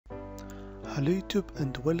Hello YouTube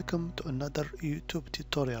and welcome to another YouTube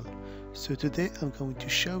tutorial. So today I'm going to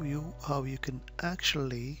show you how you can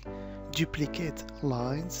actually duplicate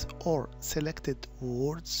lines or selected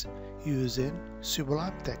words using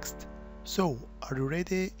SublimeText. So are you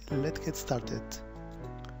ready? Let's get started.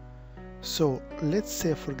 So let's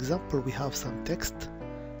say for example we have some text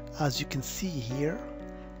as you can see here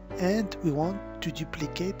and we want to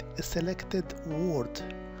duplicate a selected word.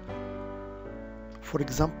 For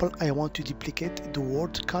example, I want to duplicate the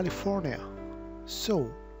word California. So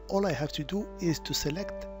all I have to do is to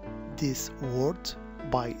select this word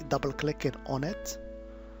by double clicking on it,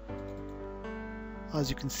 as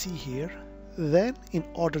you can see here. Then in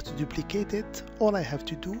order to duplicate it, all I have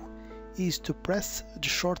to do is to press the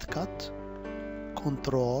shortcut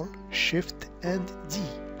CTRL+SHIFT+D.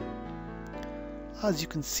 As you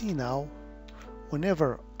can see now,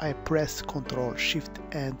 whenever I press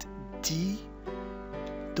CTRL+SHIFT+D,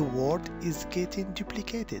 the word is getting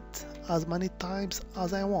duplicated as many times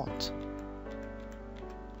as I want.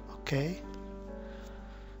 Okay,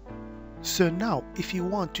 so now if you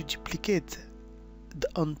want to duplicate the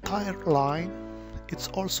entire line, it's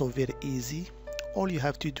also very easy. All you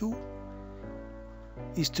have to do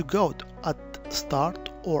is to go at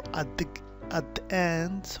start or at the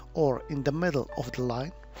end or in the middle of the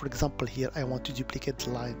line. For example, here I want to duplicate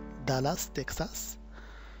the line Dallas, Texas.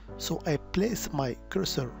 So I place my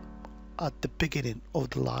cursor at the beginning of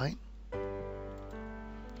the line,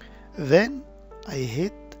 then I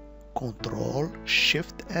hit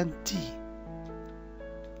CTRL+SHIFT+D.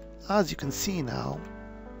 As you can see now,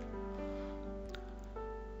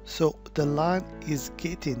 so the line is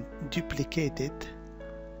getting duplicated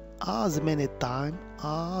as many times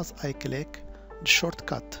as I click the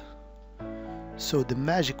shortcut. So the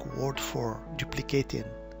magic word for duplicating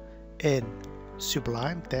in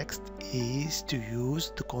SublimeText is to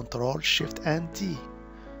use the CTRL+SHIFT+D.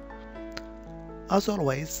 As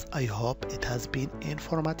always, I hope it has been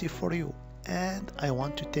informative for you and I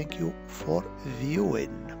want to thank you for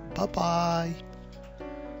viewing. Bye bye.